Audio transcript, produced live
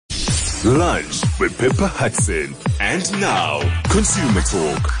Lunch with Pippa Hudson. And now, Consumer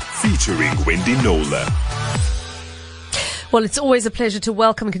Talk, featuring Wendy Knowler. Well, it's always a pleasure to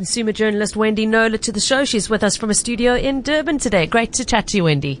welcome consumer journalist Wendy Knowler to the show. She's with us from a studio in Durban today. Great to chat to you,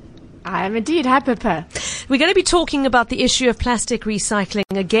 Wendy. I am indeed. Hi, Pippa. We're going to be talking about the issue of plastic recycling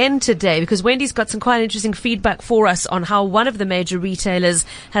again today because Wendy's got some quite interesting feedback for us on how one of the major retailers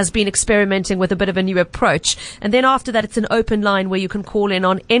has been experimenting with a bit of a new approach. And then after that, it's an open line where you can call in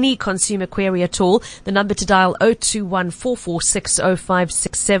on any consumer query at all. The number to dial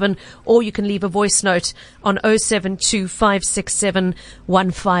 021-446-0567, or you can leave a voice note on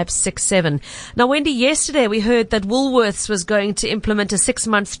 072-567-1567. Now, Wendy, yesterday we heard that Woolworths was going to implement a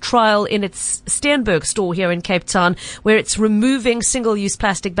 6-month trial in its Steenberg store here in Cape Town, where it's removing single-use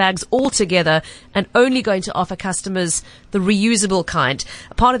plastic bags altogether and only going to offer customers the reusable kind.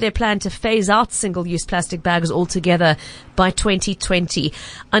 A part of their plan to phase out single-use plastic bags altogether by 2020.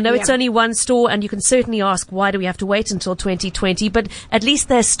 I know it's only one store, and you can certainly ask, why do we have to wait until 2020? But at least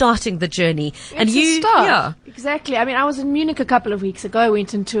they're starting the journey. It's a start. Yeah, exactly. I mean, I was in Munich a couple of weeks ago. I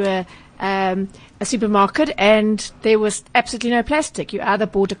went into a supermarket and there was absolutely no plastic. You either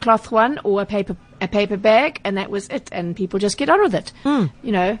bought a cloth one or a paper bag, and that was it. And people just get on with it.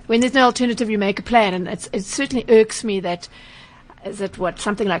 You know, when there's no alternative, you make a plan. And it certainly irks me that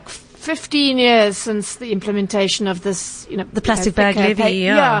something like 15 years since the implementation of this, the plastic bag levy.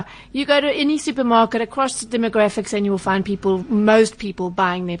 Yeah, you go to any supermarket across the demographics, and you will find most people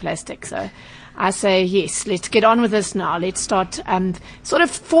buying their plastic. So I say, yes, let's get on with this now. Let's start sort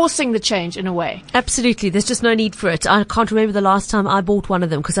of forcing the change in a way. Absolutely. There's just no need for it. I can't remember the last time I bought one of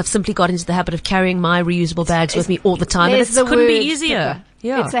them because I've simply got into the habit of carrying my reusable bags with me all the time. And it couldn't be easier. Pippa.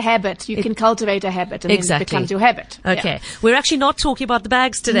 Yeah. It's a habit. You can cultivate a habit, and then it becomes your habit. Okay. Yeah. We're actually not talking about the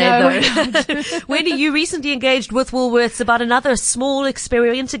bags today, though. Wendy, you recently engaged with Woolworths about another small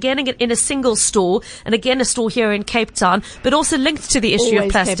experiment, again in a single store, and again a store here in Cape Town, but also linked to the issue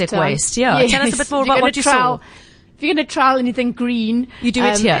of plastic waste. Yeah. Yes. Tell us a bit more about what you saw. If you're going to trial anything green, you do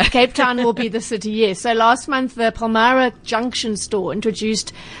it here. Cape Town will be the city, yes. So last month, the Palmyra Junction store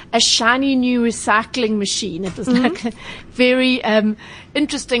introduced a shiny new recycling machine. It was like a very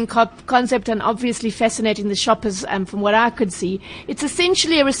interesting concept, and obviously fascinating the shoppers from what I could see. It's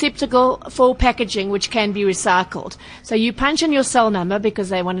essentially a receptacle for packaging which can be recycled. So you punch in your cell number because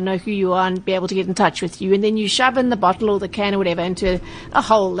they want to know who you are and be able to get in touch with you, and then you shove in the bottle or the can or whatever into a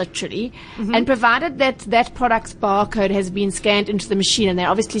hole, literally. And provided that product's barcode has been scanned into the machine, and they're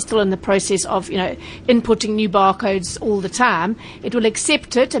obviously still in the process of inputting new barcodes all the time, it will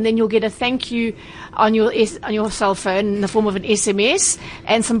accept it, and then you'll get a thank you on your cell phone in the form of an SMS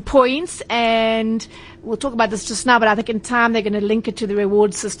and some points. And we'll talk about this just now, but I think in time they're going to link it to the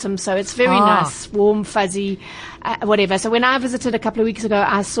reward system. So it's very nice, warm, fuzzy, whatever. So when I visited a couple of weeks ago,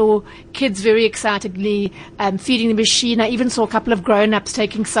 I saw kids very excitedly feeding the machine. I even saw a couple of grown-ups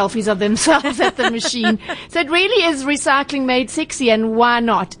taking selfies of themselves at the machine. So it really is recycling made sexy, and why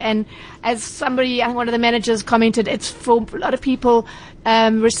not? And as one of the managers commented, it's for a lot of people,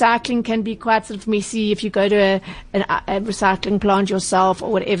 recycling can be quite sort of messy if you go to a recycling plant yourself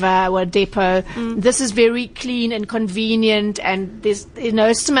or whatever, or a depot. This is very clean and convenient, and there's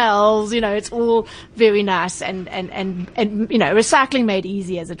no smells. It's all very nice and recycling made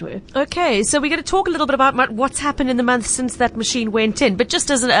easy, as it were. Okay, so we're going to talk a little bit about what's happened in the month since that machine went in. But just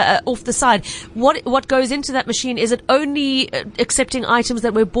as off the side, what goes into that machine? Is it only accepting items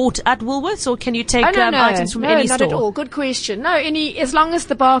that were bought at Woolworths, or can you take items from any store? No, not at all. Good question. No, as long as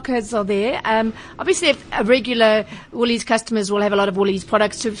the barcodes are there. Obviously, if regular Woolies customers will have a lot of Woolies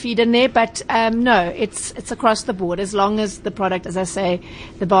products to feed in there, but no, it's across the board. As long as the product, as I say,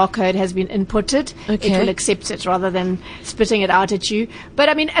 the barcode has been inputted, it will accept it rather than spitting it out at you. But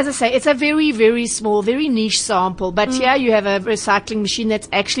I mean, as I say, it's a very, very small, very niche sample. But here you have a recycling machine that's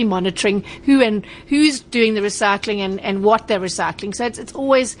actually monitoring who's doing the recycling and what they're recycling. So it's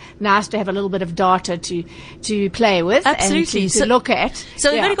always nice to have a little bit of data to play with. Absolutely. And to look at.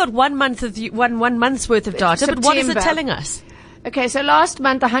 So we've only got 1 month of one month's worth of data, September. But what is it telling us? Okay, so last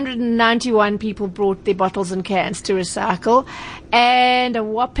month, 191 people brought their bottles and cans to recycle, and a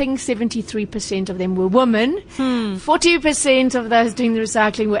whopping 73% of them were women. 40% of those doing the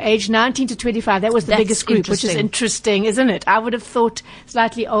recycling were aged 19 to 25. That was the biggest group, which is interesting, isn't it? I would have thought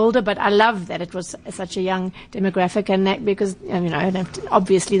slightly older, but I love that it was such a young demographic, and that because,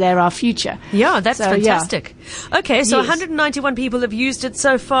 obviously they're our future. Yeah, that's fantastic. Yeah. Okay, so 191 people have used it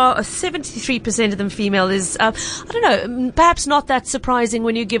so far. 73% of them female is, I don't know, perhaps not that surprising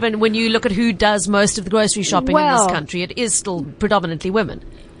when you look at who does most of the grocery shopping in this country. It is still predominantly women.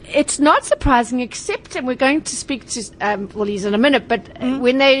 It's not surprising, except, and we're going to speak to Woolies in a minute, but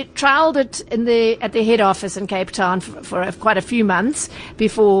when they trialled it at the head office in Cape Town for quite a few months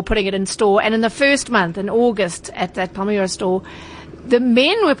before putting it in store, and in the first month, in August, at that Palmyra store, the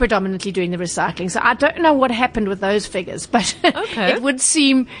men were predominantly doing the recycling. So I don't know what happened with those figures, but it would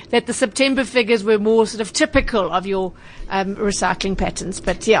seem that the September figures were more sort of typical of your recycling patterns.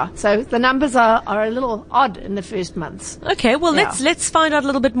 But yeah, so the numbers are a little odd in the first months. Okay, well, let's find out a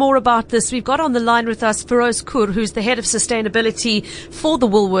little bit more about this. We've got on the line with us Feroz Kur, who's the head of sustainability for the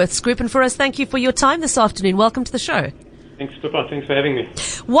Woolworths Group. And Feroz, thank you for your time this afternoon. Welcome to the show. Thanks, Pippa. Thanks for having me.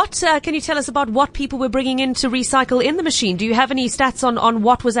 What can you tell us about what people were bringing in to recycle in the machine? Do you have any stats on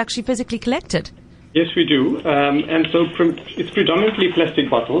what was actually physically collected? Yes, we do. And so it's predominantly plastic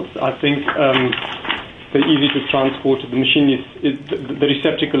bottles. I think they're easy to transport. The machine the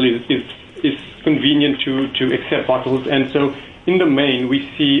receptacle is convenient to accept bottles. And so in the main,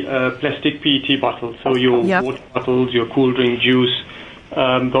 we see plastic PET bottles. So your water bottles, your cool drink, juice,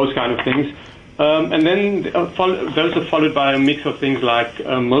 those kind of things. And then those are followed by a mix of things like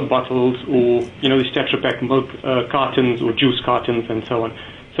milk bottles or, the Tetra Pak milk cartons or juice cartons and so on.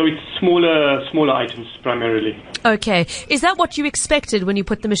 So it's smaller items primarily. Okay. Is that what you expected when you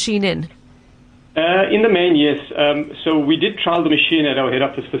put the machine in? In the main, yes. So we did trial the machine at our head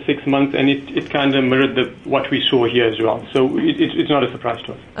office for 6 months, and it kind of mirrored what we saw here as well. So it's not a surprise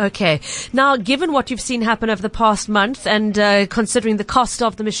to us. Okay. Now, given what you've seen happen over the past month, and considering the cost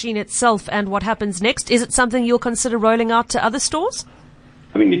of the machine itself and what happens next, is it something you'll consider rolling out to other stores?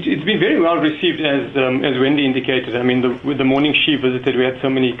 I mean, it's been very well received, as Wendy indicated. I mean, with the morning she visited, we had so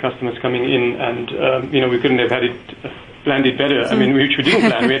many customers coming in, and we couldn't have had it planned it better. I mean, which we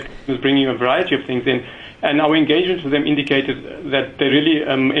didn't plan. We had customers bringing a variety of things in, and our engagement with them indicated that they really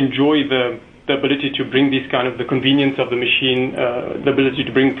enjoy the ability to bring these kind of the convenience of the machine, the ability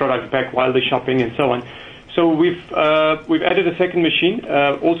to bring products back while they're shopping and so on. So we've added a second machine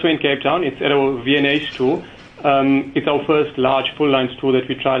also in Cape Town. It's at our V&A store. It's our first large full-line store that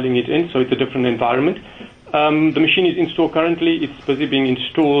we're trialing it in, so it's a different environment. The machine is in store currently. It's busy being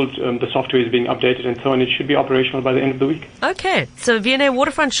installed. The software is being updated and so on. It should be operational by the end of the week. Okay. So V&A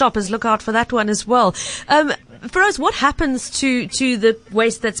waterfront shoppers, look out for that one as well. Feroz, what happens to the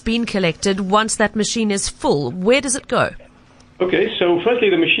waste that's been collected once that machine is full? Where does it go? Okay, so firstly,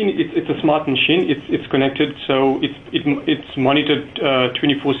 the machine, it's a smart machine. It's connected, so it's monitored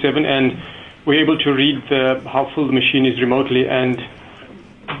 24/7, and we're able to read how full the machine is remotely and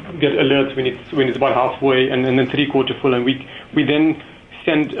get alerts when it's about halfway and then three-quarter full, and we then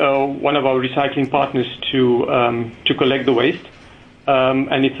send one of our recycling partners to collect the waste,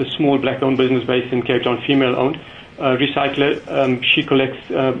 and it's a small black-owned business based in Cape Town, female-owned recycler. She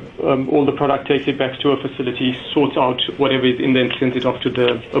collects all the product, takes it back to her facility, sorts out whatever is in there, and sends it off to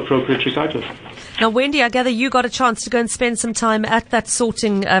the appropriate recyclers. Now, Wendy, I gather you got a chance to go and spend some time at that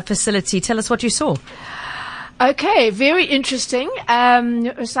sorting facility. Tell us what you saw. Okay, very interesting.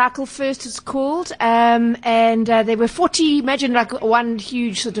 Recycle First is called, and there were 40, imagine like one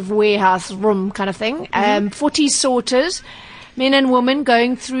huge sort of warehouse room kind of thing, 40 sorters, men and women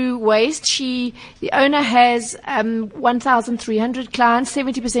going through waste. The owner has 1,300 clients,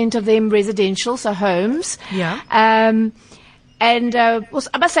 70% of them residential, so homes. Yeah. And I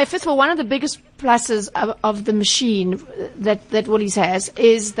must say, first of all, one of the biggest pluses of the machine that Woolies has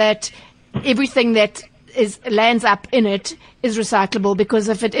is that everything that lands up in it is recyclable, because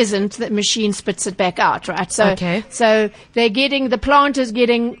if it isn't, the machine spits it back out, right? So, so the plant is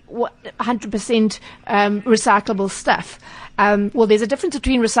getting 100% recyclable stuff. Well, there's a difference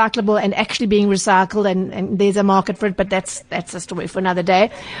between recyclable and actually being recycled, and there's a market for it, but that's a story for another day.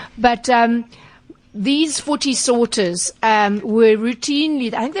 But these 40 sorters were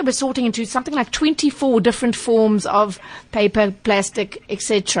routinely, I think they were sorting into something like 24 different forms of paper, plastic,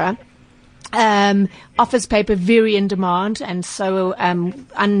 etc. Office paper, very in demand, and so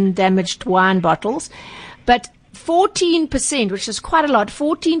undamaged wine bottles. But 14%, which is quite a lot,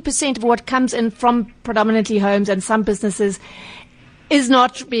 14% of what comes in from predominantly homes and some businesses is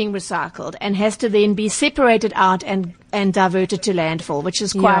not being recycled and has to then be separated out and diverted to landfill, which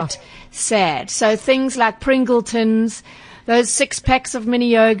is quite sad. So things like Pringle tins, those 6 packs of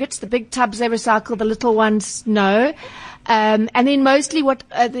mini yogurts, the big tubs they recycle, the little ones no. And then mostly what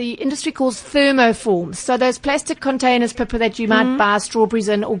the industry calls thermoforms. So those plastic containers, Pippa, that you might buy strawberries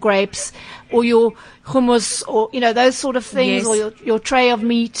in, or grapes, or your hummus, or, those sort of things, or your tray of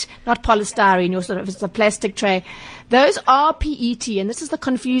meat, not polystyrene, it's a plastic tray. Those are PET, and this is the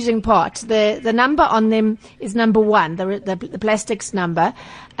confusing part. The number on them is number 1, the plastics number.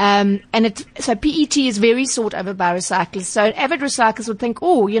 So PET is very sought over by recyclers. So avid recyclers would think,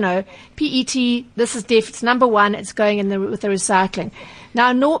 PET, it's number 1, it's going in with the recycling.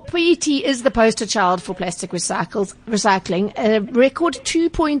 Now, PET is the poster child for plastic recycling. A record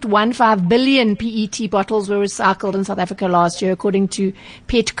 2.15 billion PET bottles were recycled in South Africa last year, according to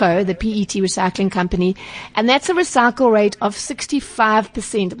Petco, the PET recycling company. And that's a recycle rate of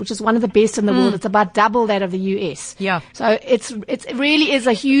 65%, which is one of the best in the world. It's about double that of the US. Yeah. So it really is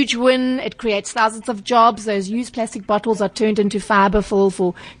a huge win. It creates thousands of jobs. Those used plastic bottles are turned into fiber for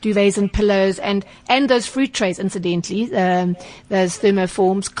duvets and pillows, and those fruit trays, incidentally, those thermoforms,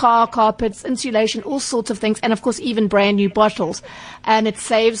 car carpets, insulation, all sorts of things, and of course even brand new bottles. And it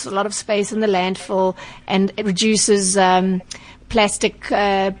saves a lot of space in the landfill, and it reduces plastic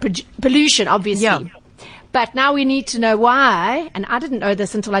pollution, obviously. Yeah. But now we need to know why, and I didn't know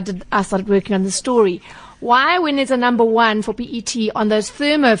this until I started working on the story. Why, when there's a number 1 for PET on those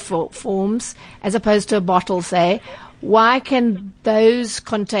thermoforms, as opposed to a bottle, say, why can those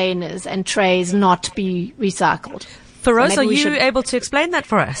containers and trays not be recycled? Feroz, are you able to explain that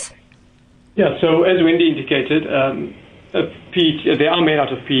for us? Yeah, so as Wendy indicated, PET, they are made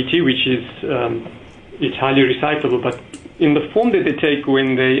out of PET, which is it's highly recyclable, but in the form that they take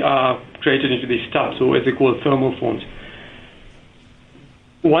when they are created into these tubs, or as they call thermoforms,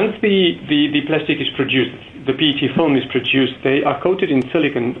 once the plastic is produced, the PET film is produced, they are coated in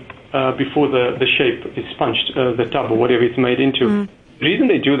silicon before the shape is sponged, the tub or whatever it's made into. The reason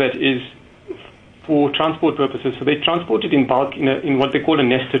they do that is for transport purposes. So they transport it in bulk in what they call a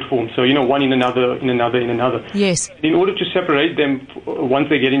nested form. So, one in another, in another, in another. Yes. In order to separate them once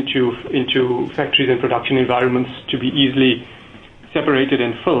they get into factories and production environments to be easily separated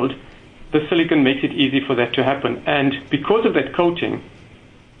and filled, the silicon makes it easy for that to happen. And because of that coating,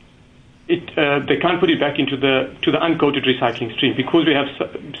 they can't put it back into the uncoated recycling stream, because we have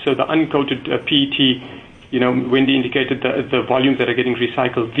the uncoated PET. Wendy indicated the volumes that are getting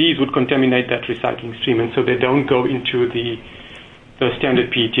recycled. These would contaminate that recycling stream, and so they don't go into the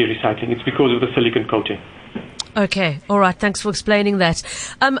standard PET recycling. It's because of the silicon coating. Okay, all right. Thanks for explaining that.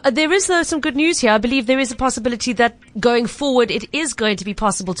 There is some good news here. I believe there is a possibility that going forward, it is going to be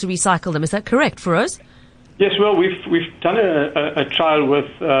possible to recycle them. Is that correct, Feroz? Yes. Well, we've done a trial with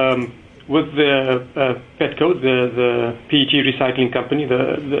the Petco, the PET recycling company,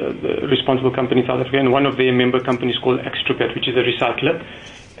 the responsible company in South Africa, and one of their member companies called Extrapet, which is a recycler.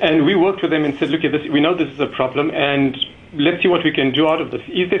 And we worked with them and said, look at this. We know this is a problem, and let's see what we can do out of this.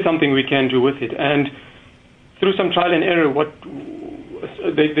 Is there something we can do with it? And through some trial and error,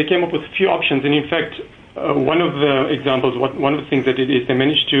 they came up with a few options. And in fact, one of the examples, one of the things that it is, they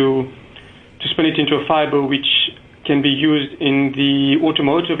managed to spin it into a fiber which can be used in the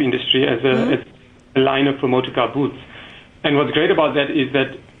automotive industry as a liner for motor car booths. And what's great about that is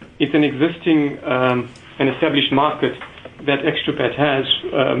that it's an existing, an established market that Extrapet has,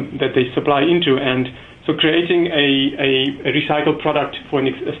 that they supply into. And so creating a recycled product for an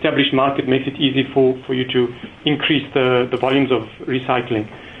established market makes it easy for you to increase the volumes of recycling.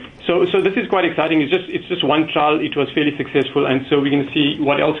 So this is quite exciting. It's just one trial. It was fairly successful, and so we're going to see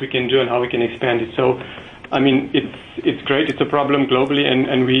what else we can do and how we can expand it. So, I mean, it's great. It's a problem globally,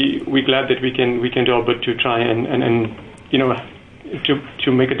 and we're glad that we can do our bit to try and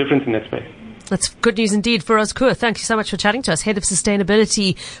to make a difference in that space. That's good news indeed. Feroz Koor, thank you so much for chatting to us, Head of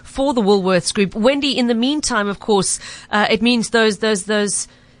Sustainability for the Woolworths Group. Wendy, in the meantime, of course, it means those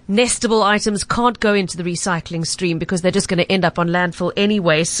nestable items can't go into the recycling stream because they're just going to end up on landfill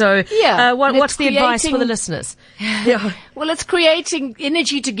anyway. So what's the advice for the listeners? Yeah. Well, it's creating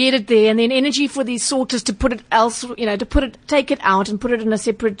energy to get it there, and then energy for these sorters to put it take it out and put it in a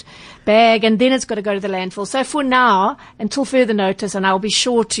separate bag, and then it's got to go to the landfill. So for now, until further notice, and I'll be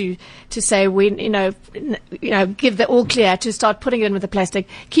sure to say when, give the all clear to start putting it in with the plastic,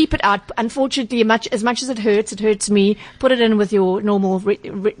 keep it out. Unfortunately, as much as it hurts me, put it in with your normal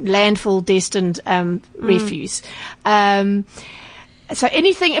landfill destined refuse. So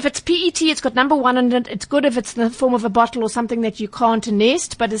anything, if it's PET, it's got number 1 in it. It's good if it's in the form of a bottle or something that you can't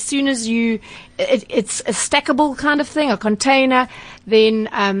nest. But as soon as it's a stackable kind of thing, a container, then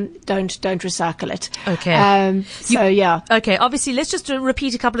don't recycle it. Okay. Yeah. Okay, obviously, let's just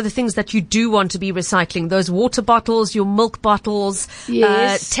repeat a couple of the things that you do want to be recycling. Those water bottles, your milk bottles,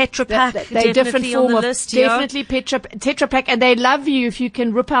 Yes. Tetra Pak, They're different definitely on form the of list. Yeah. definitely Tetra Pak, and they love you if you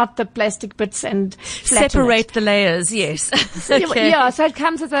can rip out the plastic bits and flatten Separate it. the layers, yes. Okay. Yeah, so it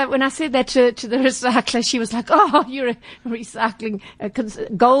comes as when I said that to the recycler, she was like, "Oh, you're a recycling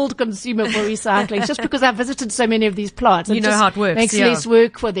gold consumer for recycling." Just because I've visited so many of these plants, You know how it works, Makes yeah. less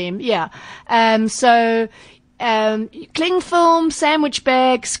work for them. Yeah. Cling film, sandwich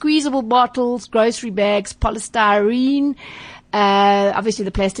bags, squeezable bottles, grocery bags, polystyrene. Obviously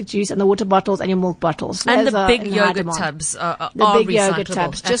the plastic juice and the water bottles and your milk bottles. And Those the are big in high yogurt demand. tubs are The big yogurt recyclable.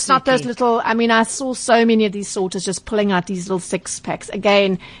 tubs. Just not those Absolutely. little, I saw so many of these sorters just pulling out these little 6-packs.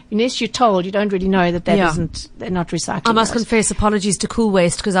 Again, unless you're told, you don't really know that Yeah. they're not recycling. I must those. confess apologies to Cool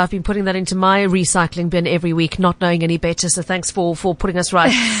Waste because I've been putting that into my recycling bin every week, not knowing any better. So thanks for putting us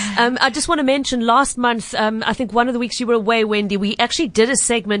right. I just want to mention last month, I think one of the weeks you were away, Wendy, we actually did a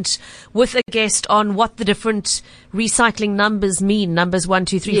segment with a guest on what the different recycling numbers mean. Numbers 1,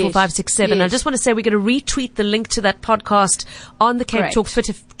 2, 3, 4, Yes. 5, 6, 7. Yes. I just want to say we're going to retweet the link to that podcast on the Cape Great. Talk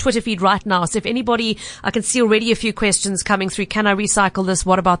Twitter feed right now. So if anybody, I can see already a few questions coming through. Can I recycle this?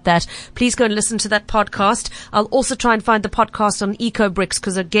 What about that? Please go and listen to that podcast. I'll also try and find the podcast on EcoBricks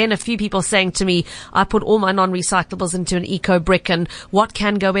because again, a few people saying to me, I put all my non-recyclables into an EcoBrick and what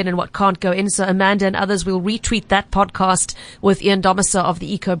can go in and what can't go in. So Amanda and others will retweet that podcast with Ian Domiser of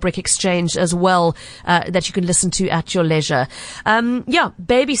the EcoBrick Exchange as well, that you can listen to at your leisure.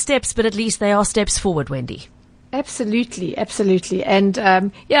 Baby steps, but at least they are steps forward, Wendy. Absolutely. And,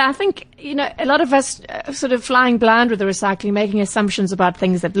 I think, a lot of us sort of flying blind with the recycling, making assumptions about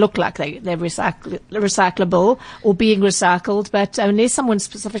things that look like they're recyclable or being recycled. But unless someone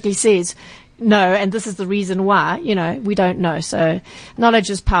specifically says no, and this is the reason why, we don't know. So knowledge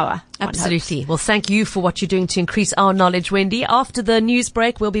is power. Absolutely. Well, thank you for what you're doing to increase our knowledge, Wendy. After the news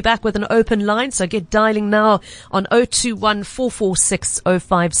break, we'll be back with an open line. So get dialing now on 021 446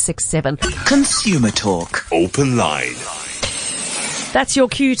 0567. Consumer Talk. Open line. That's your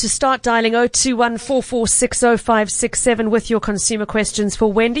cue to start dialing 021 446 0567 with your consumer questions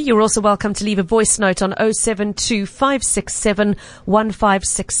for Wendy. You're also welcome to leave a voice note on 072 567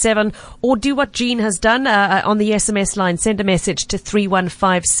 1567 or do what Jean has done on the SMS line. Send a message to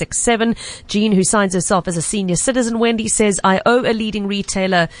 31567. Jean, who signs herself as a senior citizen, Wendy, says, I owe a leading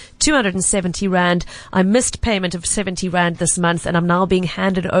retailer 270 Rand. I missed payment of 70 Rand this month and I'm now being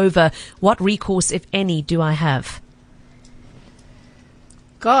handed over. What recourse, if any, do I have?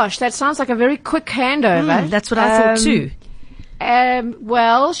 Gosh, that sounds like a very quick handover. That's what I thought too.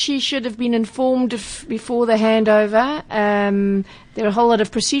 Well, she should have been informed before the handover. There are a whole lot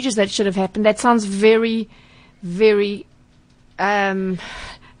of procedures that should have happened. That sounds very, very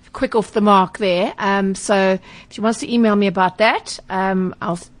quick off the mark there. So if she wants to email me about that,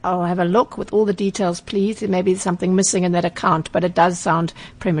 I'll have a look with all the details, please. There may be something missing in that account, but it does sound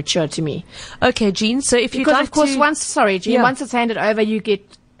premature to me. Okay, Jean. So if you'd Because like of course, to... once it's handed over, you get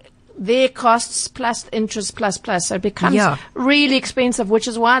their costs plus interest plus. So it becomes really expensive, which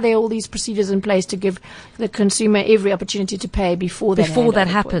is why there are all these procedures in place to give the consumer every opportunity to pay before that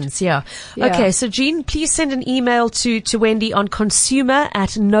happens. Yeah. Okay. So Jean, please send an email to Wendy on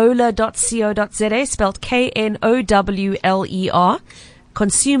consumer@knowler.co.za, spelled KNOWLER,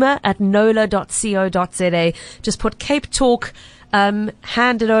 consumer@knowler.co.za. Just put Cape Talk,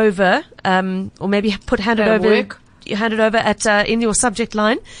 hand it over, or maybe hand it over. You hand it over at in your subject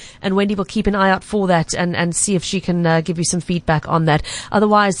line, and Wendy will keep an eye out for that and see if she can give you some feedback on that.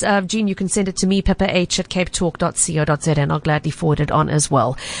 Otherwise, Jean, you can send it to me, pepperh@capetalk.co.za, and I'll gladly forward it on as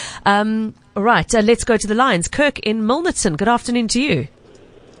well. All right, let's go to the lines. Kirk in Milnerton, good afternoon to you.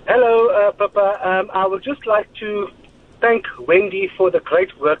 Hello, Papa. I would just like to thank Wendy for the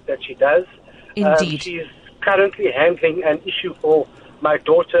great work that she does. Indeed. She's currently handling an issue for my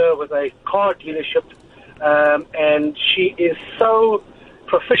daughter with a car dealership. And she is so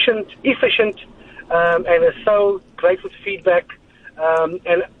efficient, and is so great with feedback.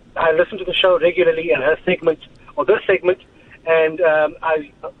 And I listen to the show regularly and her segment, or this segment, and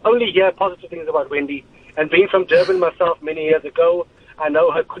I only hear positive things about Wendy. And being from Durban myself many years ago, I know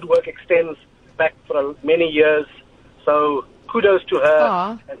her good work extends back for many years. So kudos to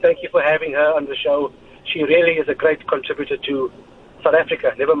her, and thank you for having her on the show. She really is a great contributor to South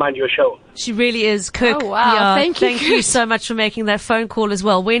Africa, never mind your show. She really is. Kirk, Oh, wow. yeah, Thank you. so much for making that phone call as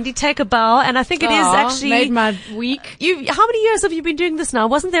well. Wendy, take a bow. And I think it is actually... made my week. How many years have you been doing this now?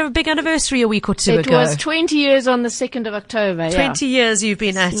 Wasn't there a big anniversary a week or two ago? It was 20 years on the 2nd of October. 20 years you've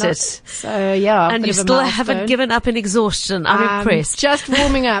been at it. So, yeah. And you still haven't given up in exhaustion. I'm impressed. Just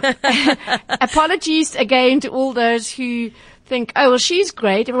warming up. Apologies again to all those who think, oh, well, she's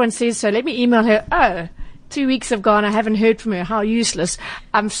great. Everyone says so. Let me email her. Oh, 2 weeks have gone. I haven't heard from her. How useless.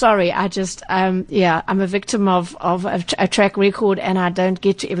 I'm sorry. I just, I'm a victim of a track record, and I don't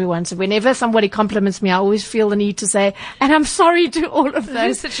get to everyone. So whenever somebody compliments me, I always feel the need to say, and I'm sorry to all of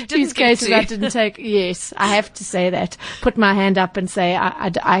those whose cases I didn't take. Yes, I have to say that. Put my hand up and say,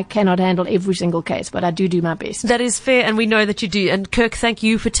 I cannot handle every single case, but I do my best. That is fair, and we know that you do. And Kirk, thank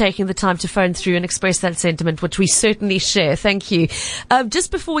you for taking the time to phone through and express that sentiment, which we certainly share. Thank you.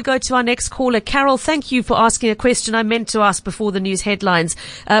 Just before we go to our next caller, Carol, thank you for asking a question I meant to ask before the news headlines.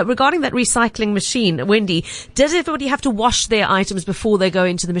 Regarding that recycling machine, Wendy, does everybody have to wash their items before they go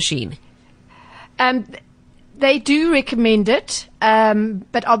into the machine? They do recommend it,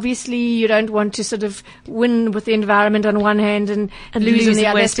 but obviously you don't want to sort of win with the environment on one hand and lose on the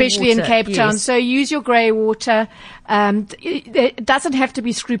other, especially in Cape Town. So use your grey water. It doesn't have to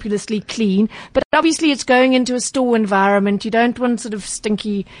be scrupulously clean, but obviously it's going into a store environment. You don't want sort of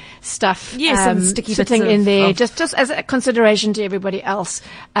stinky stuff and sticky sitting in there, just as a consideration to everybody else.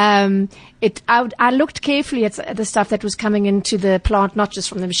 I looked carefully at the stuff that was coming into the plant, not just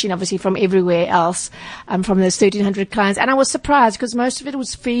from the machine, obviously from everywhere else, from those 1,300 clients, and I was surprised because most of it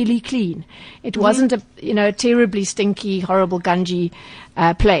was fairly clean. It wasn't a terribly stinky, horrible, gungy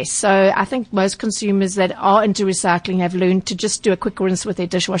place. So I think most consumers that are into recycling have learned to just do a quick rinse with their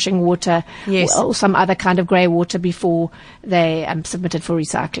dishwashing water or some other kind of grey water before they submit it for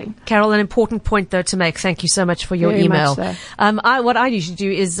recycling. Carol, an important point though to make. Thank you so much for your Very email. much so. What I usually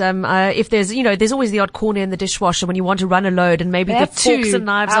do is if there's always the odd corner in the dishwasher when you want to run a load and maybe the forks and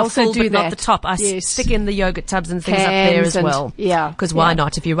knives are full but not the top. I stick in the yogurt tubs and things up there as well. Yeah. Because why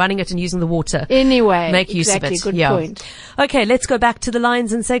not? If you're running it and using the water. Anyway. Make use of it. Good point. Okay, let's go back to the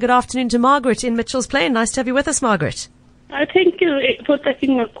lines and say good afternoon to Margaret in Mitchell's Plain. Nice to have you with us, Margaret. Thank you for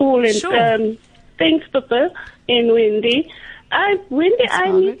taking my call. And Sure. Thanks, Papa and Wendy. Wendy, I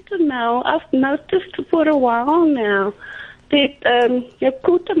Margaret. need to know, I've noticed for a while now that your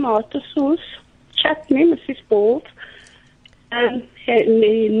good tomato sauce, chutney, Mrs. Bolt, it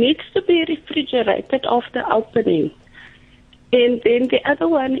needs to be refrigerated after opening. And then the other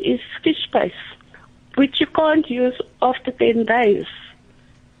one is fish paste, which you can't use after 10 days.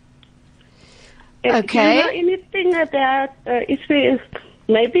 Okay. Do you know anything about, is there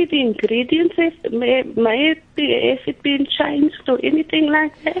maybe the ingredients, has it been changed or anything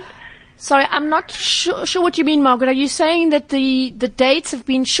like that? Sorry, I'm not sure what you mean, Margaret. Are you saying that the dates have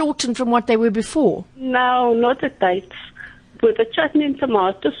been shortened from what they were before? No, not the dates. With the chutney and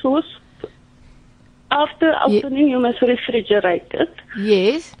tomato sauce, after opening, you must refrigerate it.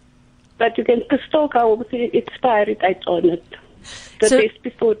 Yes. But you can still go with the expiry date on it. The best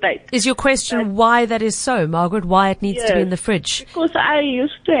before date. Is your question why that is so, Margaret? Why it needs to be in the fridge? Because I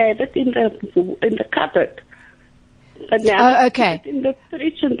used to have it in the cupboard. But now I put it in the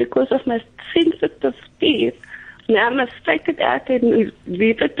fridge, and because of my sensitive teeth, now I must take it out and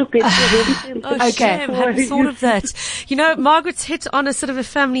leave it to get the room temperature. Shame. I hadn't thought of that. You know, Margaret's hit on a sort of a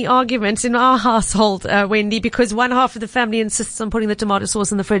family argument in our household, Wendy, because one half of the family insists on putting the tomato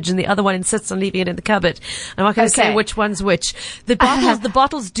sauce in the fridge and the other one insists on leaving it in the cupboard. I'm not going to say which one's which. The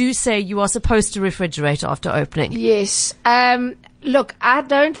bottles do say you are supposed to refrigerate after opening. Yes. Look, I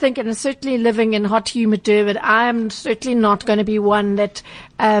don't think, and certainly living in hot, humid Durban, I'm certainly not going to be one that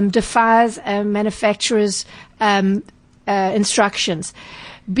defies manufacturers' instructions.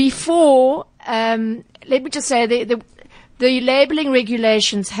 Before, let me just say, the labeling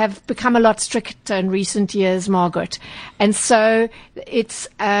regulations have become a lot stricter in recent years, Margaret. And so it's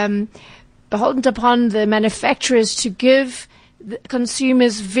beholden upon the manufacturers to give the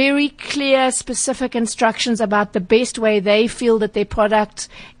consumers very clear, specific instructions about the best way they feel that their product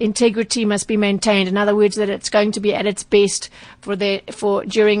integrity must be maintained. In other words, that it's going to be at its best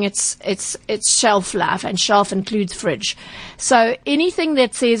during its shelf life, and shelf includes fridge. So anything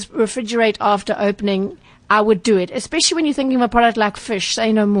that says refrigerate after opening, I would do it, especially when you're thinking of a product like fish,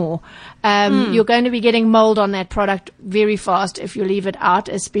 say no more. You're going to be getting mold on that product very fast if you leave it out,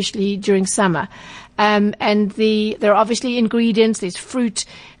 especially during summer. And there are obviously ingredients, there's fruit,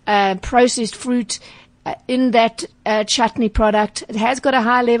 processed fruit, in that chutney product. It has got a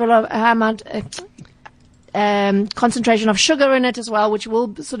high amount, concentration of sugar in it as well, which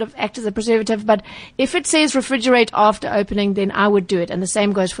will sort of act as a preservative. But if it says refrigerate after opening, then I would do it. And the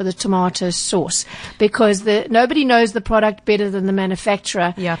same goes for the tomato sauce, because nobody knows the product better than the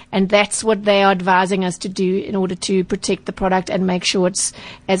manufacturer. Yeah. And that's what they are advising us to do in order to protect the product and make sure it's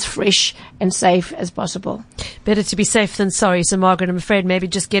as fresh and safe as possible. Better to be safe than sorry. So, Margaret, I'm afraid maybe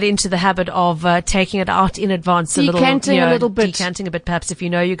just get into the habit of taking it out in advance decanting a little bit. Decanting a bit, perhaps, if you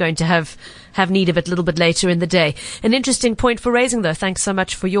know you're going to have need of it a little bit later in the day. An interesting point for raising, though. Thanks so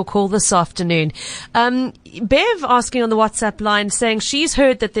much for your call this afternoon. Bev asking on the WhatsApp line, saying she's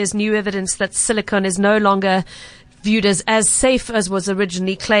heard that there's new evidence that silicone is no longer viewed as safe as was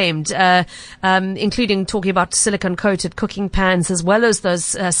originally claimed, including talking about silicone-coated cooking pans as well as those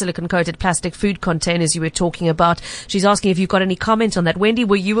silicone-coated plastic food containers you were talking about. She's asking if you've got any comment on that. Wendy,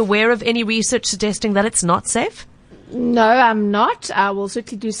 were you aware of any research suggesting that it's not safe? No, I'm not. I will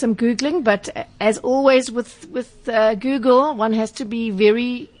certainly do some Googling, but as always with Google, one has to be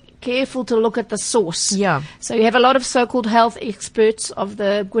very careful to look at the source. Yeah. So you have a lot of so-called health experts of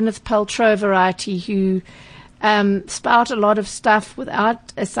the Gwyneth Paltrow variety who spout a lot of stuff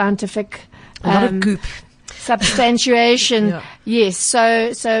without a scientific a lot of goop substantiation. Yeah. Yes.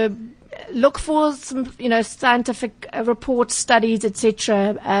 So look for some scientific reports, studies,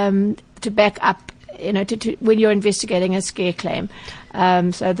 etc. To back up to when you're investigating a scare claim.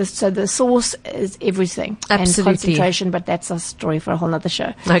 So the source is everything. Absolutely. And concentration, but that's a story for a whole other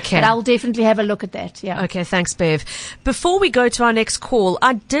show. Okay. But I'll definitely have a look at that. Yeah. Okay. Thanks, Bev. Before we go to our next call,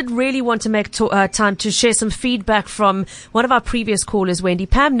 I did really want to make time to share some feedback from one of our previous callers, Wendy,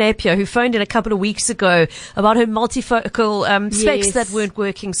 Pam Napier, who phoned in a couple of weeks ago about her multifocal specs that weren't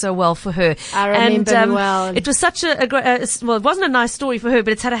working so well for her. I remember well. It was such it wasn't a nice story for her,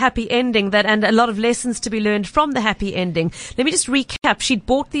 but it's had a happy ending and a lot of lessons to be learned from the happy ending. Let me just recap. She'd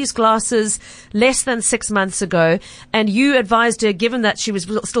bought these glasses less than 6 months ago, and you advised her, given that she was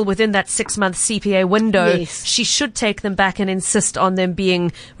still within that 6-month CPA window, yes, she should take them back and insist on them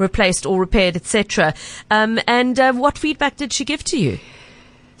being replaced or repaired, etc. What feedback did she give to you?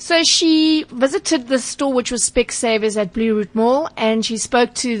 So she visited the store, which was Specsavers at Blue Route Mall, and she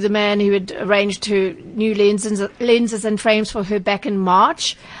spoke to the man who had arranged her new lenses and frames for her back in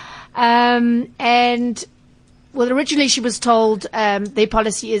March. Well, originally she was told their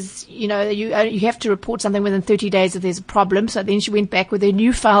policy is, you have to report something within 30 days if there's a problem. So then she went back with her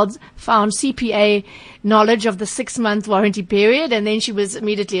newfound CPA knowledge of the 6-month warranty period, and then she was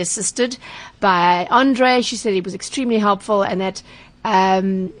immediately assisted by Andre. She said he was extremely helpful, and that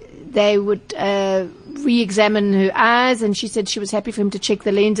they would re-examine her eyes, and she said she was happy for him to check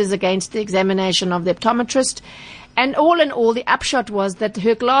the lenses against the examination of the optometrist. And all in all, the upshot was that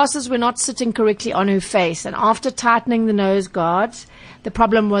her glasses were not sitting correctly on her face. And after tightening the nose guards, the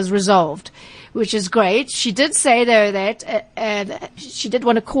problem was resolved, which is great. She did say, though, that she did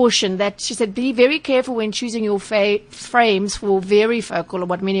want to caution that she said, be very careful when choosing your frames for varifocal, or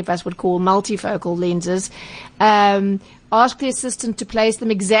what many of us would call multifocal lenses. Ask the assistant to place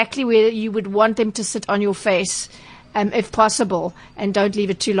them exactly where you would want them to sit on your face, if possible, and don't leave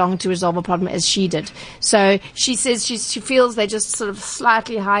it too long to resolve a problem, as she did. So she says she feels they're just sort of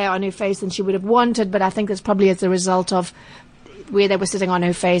slightly higher on her face than she would have wanted, but I think that's probably as a result of where they were sitting on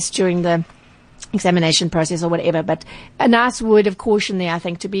her face during the examination process or whatever. But a nice word of caution there, I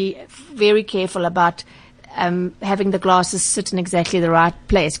think, to be very careful about having the glasses sit in exactly the right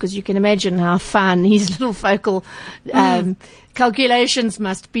place, because you can imagine how fine these little focal calculations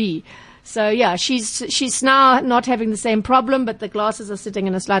must be. So yeah, she's now not having the same problem, but the glasses are sitting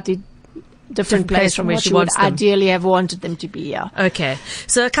in a slightly different place from where she would ideally have wanted them to be. Yeah. Okay.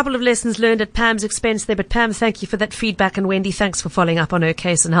 So a couple of lessons learned at Pam's expense there, but Pam, thank you for that feedback, and Wendy, thanks for following up on her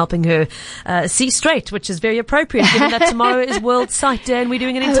case and helping her see straight, which is very appropriate given that tomorrow is World Sight Day and we're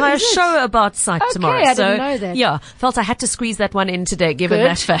doing an entire show about sight tomorrow. I didn't know that. Yeah, felt I had to squeeze that one in today given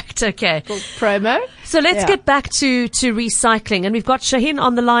that fact. Okay. Good promo. So let's get back to recycling, and we've got Shaheen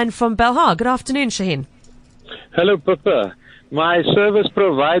on the line from Belhar. Good afternoon, Shaheen. Hello, Pippa. My service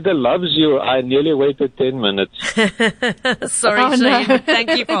provider loves you. I nearly waited 10 minutes. Sorry, Shaheen. No.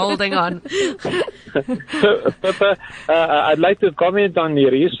 Thank you for holding on. So, Pippa, I'd like to comment on the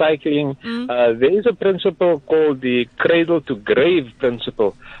recycling. There is a principle called the cradle-to-grave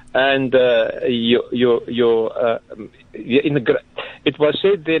principle. And it was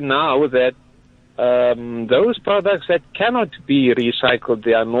said there now that those products that cannot be recycled,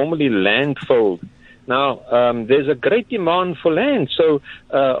 they are normally landfilled. Now, there's a great demand for land. So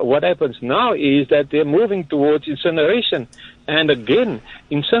what happens now is that they're moving towards incineration. And again,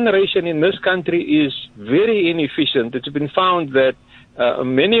 incineration in this country is very inefficient. It's been found that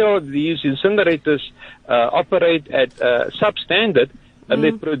many of these incinerators operate at substandard, and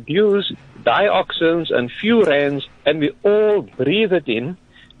they produce dioxins and furans, and we all breathe it in,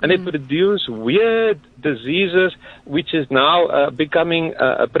 and they produce weird diseases, which is now becoming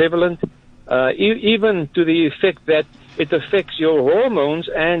prevalent, even to the effect that it affects your hormones,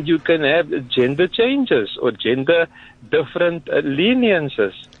 and you can have gender changes or gender different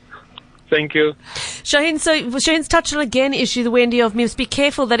leniences. Thank you. Shaheen, so Shaheen's touched on again issue, the Wendy, of must be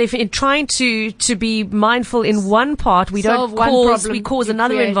careful that if in trying to be mindful in one part, we don't cause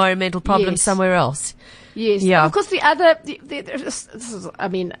another environmental problem somewhere else. Yes. Yeah. And of course, the other, I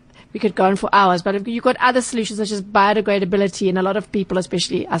mean, we could go on for hours, but you've got other solutions such as biodegradability, and a lot of people,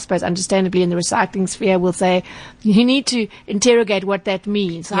 especially, I suppose, understandably in the recycling sphere, will say you need to interrogate what that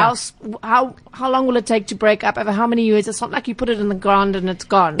means. Yeah. How long will it take to break up? Over how many years? It's not like you put it in the ground and it's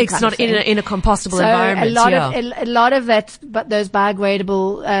gone. It's not in a compostable environment. A lot of that, but those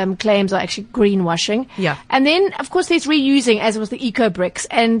biodegradable claims are actually greenwashing. Yeah. And then, of course, there's reusing, as was the eco bricks.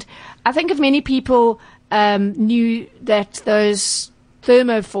 And I think if many people knew that those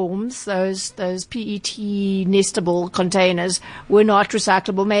thermoforms, those PET nestable containers, were not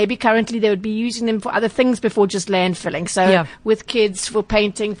recyclable. Maybe currently they would be using them for other things before just landfilling. So with kids, for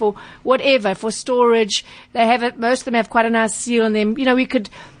painting, for whatever, for storage, most of them have quite a nice seal on them. You know, we could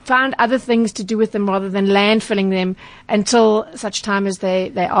find other things to do with them rather than landfilling them until such time as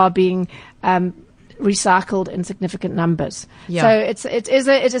they are being recycled in significant numbers. Yeah. So it is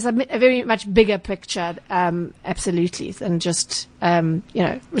a very much bigger picture, absolutely, than just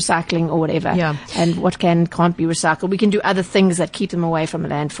recycling or whatever. Yeah. And what can't be recycled. We can do other things that keep them away from a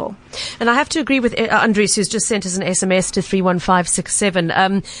landfill. And I have to agree with Andres, who's just sent us an SMS to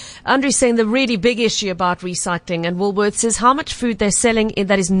 31567. Andres saying the really big issue about recycling, and Woolworths is how much food they're selling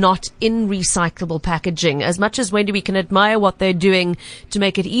that is not in recyclable packaging. As much as Wendy, we can admire what they're doing to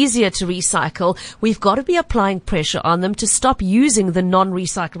make it easier to recycle, we've got to be applying pressure on them to stop using the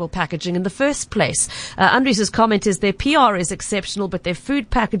non-recyclable packaging in the first place. Andres' comment is their PR is exceptional, but their food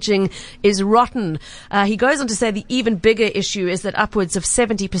packaging is rotten. He goes on to say the even bigger issue is that upwards of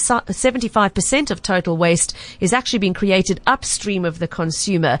 75% of total waste is actually being created upstream of the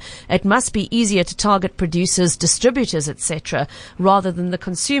consumer. It must be easier to target producers, distributors, etc., rather than the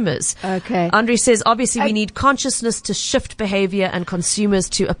consumers. Okay. Andres says obviously we need consciousness to shift behavior and consumers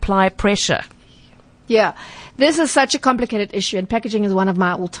to apply pressure. Yeah, this is such a complicated issue, and packaging is one of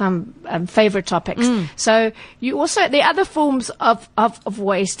my all-time favorite topics. So there are other forms of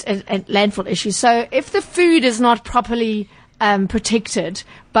waste and landfill issues. So if the food is not properly protected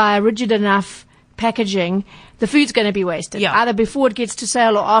by rigid enough packaging, the food's going to be wasted. Yeah. Either before it gets to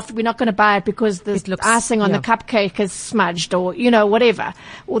sale or after. We're not going to buy it because the icing on the cupcake is smudged or, whatever.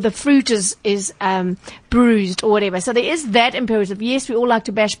 Or the fruit is bruised or whatever. So there is that imperative. Yes, we all like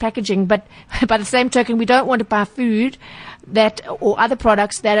to bash packaging, but by the same token, we don't want to buy food or other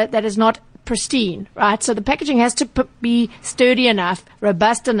products that is not pristine, right? So the packaging has to be sturdy enough,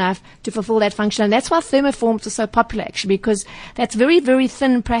 robust enough to fulfill that function. And that's why thermoforms are so popular, actually, because that's very, very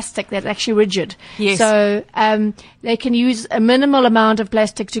thin plastic that's actually rigid. Yes. So they can use a minimal amount of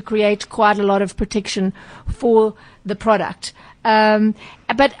plastic to create quite a lot of protection for the product.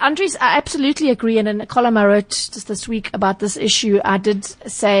 But Andres, I absolutely agree. And in a column I wrote just this week about this issue, I did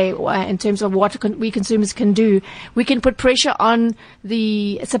say in terms of what we consumers can do, we can put pressure on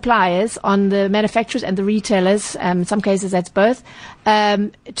the suppliers, on the manufacturers and the retailers. In some cases, that's both,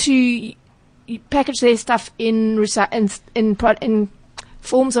 to package their stuff in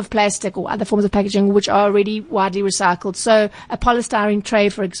forms of plastic or other forms of packaging which are already widely recycled. So a polystyrene tray,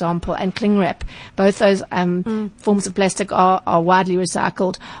 for example, and cling wrap, both those forms of plastic are widely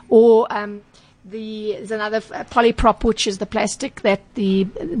recycled. Or there's another polyprop, which is the plastic that the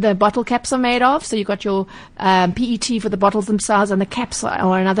bottle caps are made of. So you've got your PET for the bottles themselves, and the caps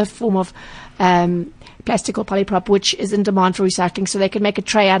are another form of plastic or polyprop, which is in demand for recycling. So they could make a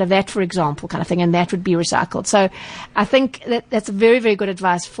tray out of that, for example, kind of thing, and that would be recycled. So I think that's very, very good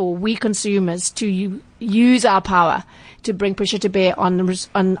advice for we consumers to use our power to bring pressure to bear on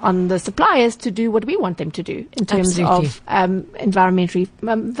the suppliers to do what we want them to do in terms of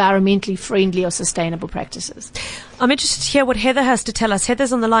environmentally friendly or sustainable practices. I'm interested to hear what Heather has to tell us.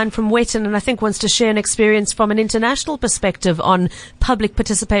 Heather's on the line from Wetton, and I think wants to share an experience from an international perspective on public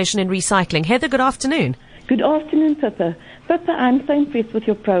participation in recycling. Heather, good afternoon. Good afternoon, Pippa. Pippa, I'm so impressed with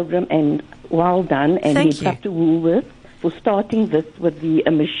your program, and well done. And heads up to Woolworths for starting this with the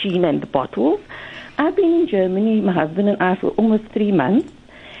machine and the bottles. I've been in Germany, my husband and I, for almost 3 months.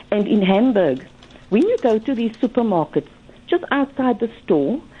 And in Hamburg, when you go to these supermarkets, just outside the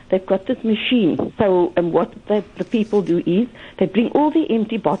store, they've got this machine. So what the people do is they bring all the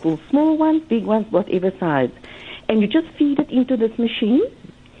empty bottles, small ones, big ones, whatever size, and you just feed it into this machine,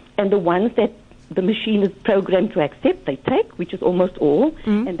 and the ones that the machine is programmed to accept, they take, which is almost all,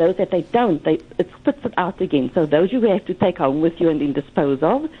 and those that they don't, it spits it out again. So those you have to take home with you and then dispose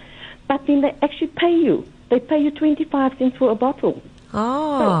of. But then they actually pay you. They pay you 25 cents for a bottle.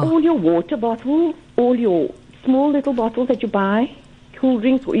 Oh. So all your water bottles, all your small little bottles that you buy, cool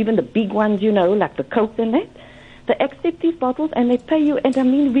drinks, or even the big ones, like the Coke and that, they accept these bottles and they pay you. And I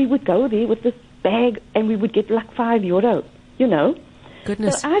mean, we would go there with this bag and we would get like €5,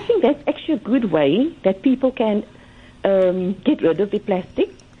 Goodness. So I think that's actually a good way that people can get rid of the plastic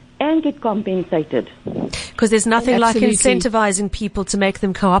and get compensated. Because there's nothing like incentivizing people to make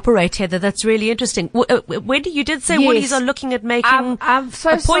them cooperate, Heather. That's really interesting. Wendy, you did say Woolies are looking at making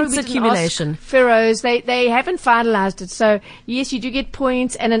points accumulation. Feroz, they haven't finalized it. So, yes, you do get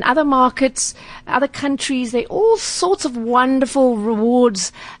points. And in other markets, other countries, there are all sorts of wonderful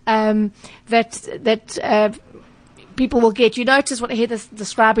rewards that people will get. You notice what Heather's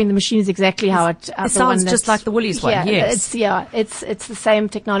describing, the machine is exactly how it sounds just like the Woolies one, yes. It's the same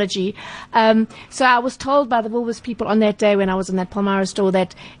technology. So I was told by the Woolworths people on that day when I was in that Palmyra store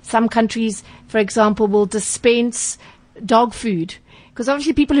that some countries, for example, will dispense dog food. Because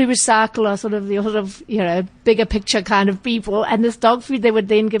obviously people who recycle are sort of bigger picture kind of people, and this dog food they would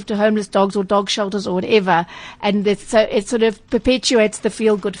then give to homeless dogs or dog shelters or whatever, and so it sort of perpetuates the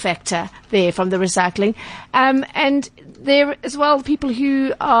feel good factor there from the recycling. And there as well, people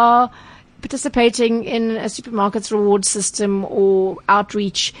who are participating in a supermarket's reward system or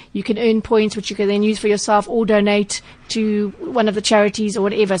outreach, you can earn points which you can then use for yourself or donate to one of the charities or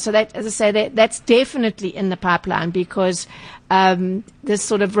whatever. So that, as I say, that's definitely in the pipeline, because this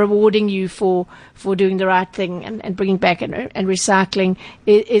sort of rewarding you for doing the right thing and bringing back and recycling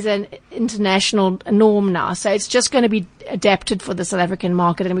is an international norm now. So it's just going to be adapted for the South African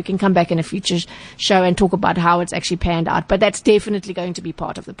market, and we can come back in a future show and talk about how it's actually panned out. But that's definitely going to be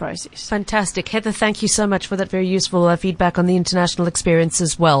part of the process. Fantastic. Heather, thank you so much for that very useful feedback on the international experience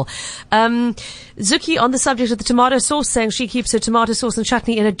as well. Zuki, on the subject of the tomato sauce, saying she keeps her tomato sauce and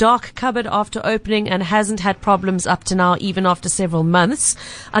chutney in a dark cupboard after opening and hasn't had problems up to now, even after several months.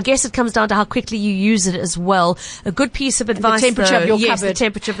 I guess it comes down to how quickly you use it as well. A good piece of advice, the temperature of your yes, cupboard. The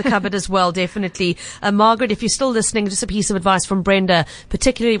temperature of the cupboard as well, definitely. Margaret, if you're still listening, just a piece of advice from Brenda,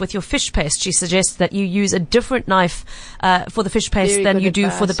 particularly with your fish paste. She suggests that you use a different knife for the fish paste than you do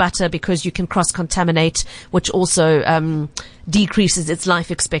for the butter, because you can cross-contaminate, which also decreases its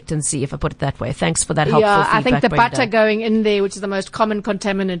life expectancy, if I put it that way. Thanks for that helpful feedback, I think the Brenda. butter going in there, which is the most common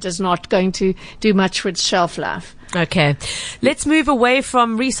contaminant, is not going to do much for its shelf life. Okay. Let's move away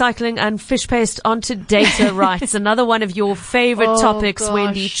from recycling and fish paste onto data rights. Another one of your favorite topics,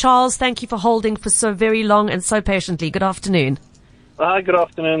 Wendy. Charles, thank you for holding for so very long and so patiently. Good afternoon. Hi, good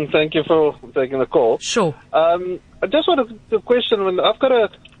afternoon. Thank you for taking the call. Sure. I just wanted to question, when I've got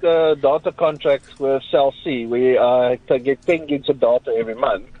a data contract with Cell C, where I get 10 gigs of data every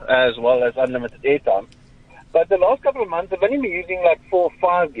month, as well as unlimited airtime. But the last couple of months, I've only been using like 4 or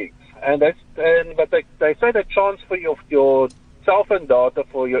 5 gigs. But they say they transfer your cell phone data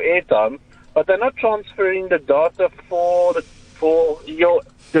for your airtime, but they're not transferring the data for the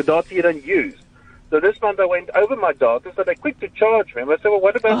data you don't use. So this month I went over my data, so they're quick to charge me. I said, well,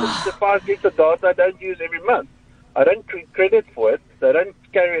 what about the 5 gigs of data I don't use every month? I don't credit for it. They don't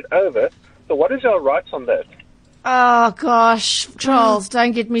carry it over. So what is your rights on that? Oh, gosh, Charles,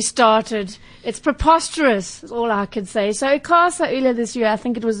 don't get me started. It's preposterous, is all I can say. So ICASA earlier this year, I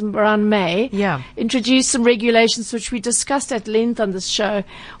think it was around May, introduced some regulations which we discussed at length on this show,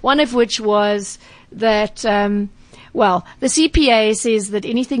 one of which was that, the CPA says that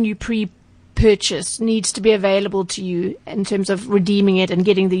anything you purchase needs to be available to you in terms of redeeming it and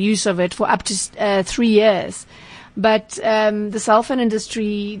getting the use of it for up to 3 years. But the cell phone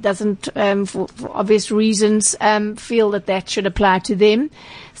industry doesn't, for obvious reasons, feel that should apply to them.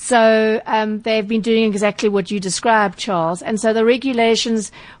 So they've been doing exactly what you described, Charles. And so the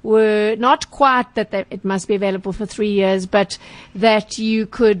regulations were not quite that it must be available for 3 years, but that you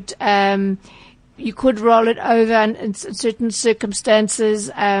could roll it over in certain circumstances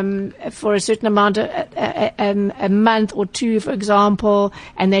for a certain amount a month or two, for example,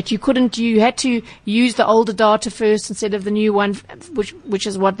 and that you had to use the older data first instead of the new one, which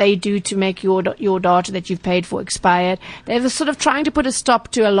is what they do to make your data that you've paid for expired. They were sort of trying to put a stop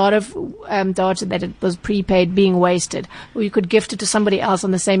to a lot of data that it was prepaid being wasted, or you could gift it to somebody else on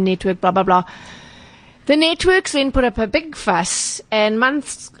the same network, blah, blah, blah. The networks then put up a big fuss, and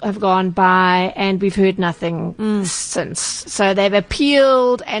months have gone by, and we've heard nothing since. So they've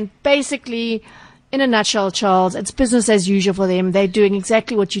appealed, and basically, in a nutshell, Charles, it's business as usual for them. They're doing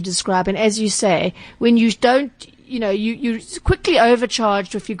exactly what you describe. And as you say, when you don't, you're quickly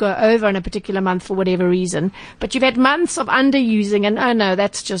overcharged if you go over in a particular month for whatever reason. But you've had months of underusing, and oh no,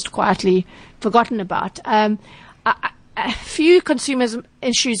 that's just quietly forgotten about. A few consumers'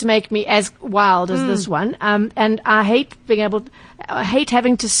 issues make me as wild as this one. And I hate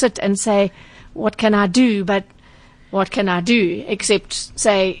having to sit and say, what can I do? But what can I do? Except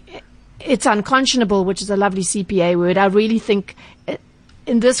say, it's unconscionable, which is a lovely CPA word. I really think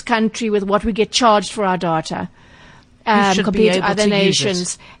in this country, with what we get charged for our data, compared to other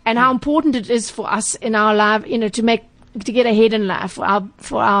nations, and how important it is for us in our life, to get ahead in life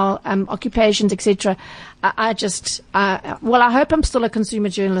for our occupations, etc. I hope I'm still a consumer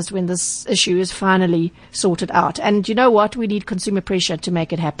journalist when this issue is finally sorted out. And you know what? We need consumer pressure to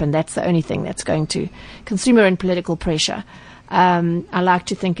make it happen. That's the only thing that's going to consumer and political pressure. I like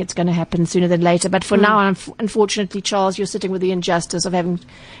to think it's going to happen sooner than later. But for now, unfortunately, Charles, you're sitting with the injustice of having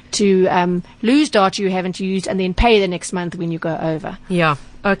to lose data you haven't used and then pay the next month when you go over. Yeah.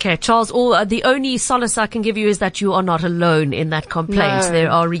 Okay, Charles, the only solace I can give you is that you are not alone in that complaint. No, there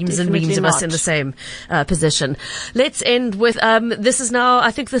are reams and reams of us in the same position. Let's end with, this is now,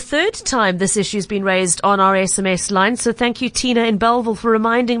 I think, the third time this issue's been raised on our SMS line. So thank you, Tina in Belleville, for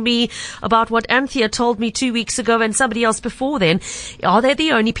reminding me about what Anthea told me 2 weeks ago and somebody else before then. Are they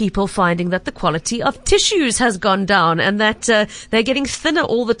the only people finding that the quality of tissues has gone down and that they're getting thinner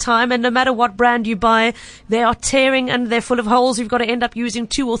all the time, and no matter what brand you buy, they are tearing and they're full of holes. You've got to end up using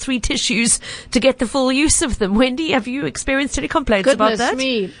 2 or 3 tissues to get the full use of them. Wendy, have you experienced any complaints about that? Goodness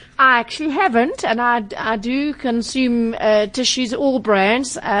me. I actually haven't, and I do consume tissues, all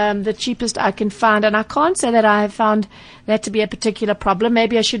brands, the cheapest I can find, and I can't say that I have found that to be a particular problem.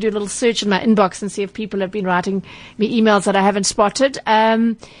 Maybe I should do a little search in my inbox and see if people have been writing me emails that I haven't spotted.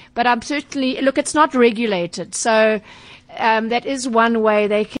 But I'm certainly, look, it's not regulated, so that is one way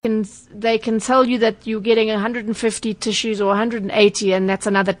they can tell you that you're getting 150 tissues or 180, and that's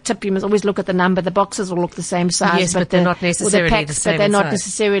another tip. You must always look at the number. The boxes all look the same size, yes, but they're not necessarily the packs, the same but they're not size.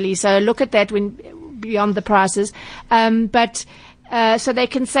 necessarily. So look at that when beyond the prices. So they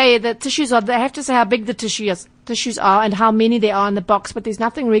can say that tissues are. They have to say how big the tissues are and how many there are in the box, but there's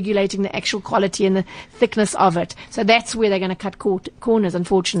nothing regulating the actual quality and the thickness of it. So that's where they're going to cut corners,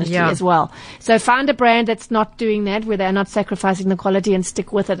 unfortunately, as well. So find a brand that's not doing that, where they're not sacrificing the quality, and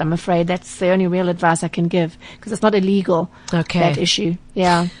stick with it. I'm afraid that's the only real advice I can give, because it's not illegal, that issue.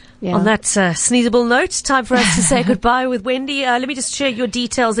 Yeah. Yeah. On that sneezable note, time for us to say goodbye with Wendy. Let me just share your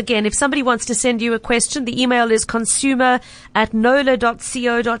details again. If somebody wants to send you a question, the email is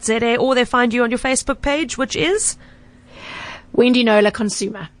consumer@nola.co.za, or they find you on your Facebook page, which is Wendy Nola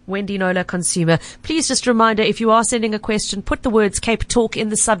Consumer. Wendy Nola Consumer. Please, just a reminder, if you are sending a question, put the words Cape Talk in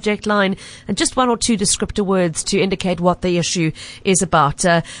the subject line and just 1 or 2 descriptor words to indicate what the issue is about.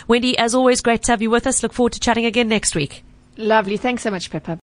 Wendy, as always, great to have you with us. Look forward to chatting again next week. Lovely. Thanks so much, Pippa.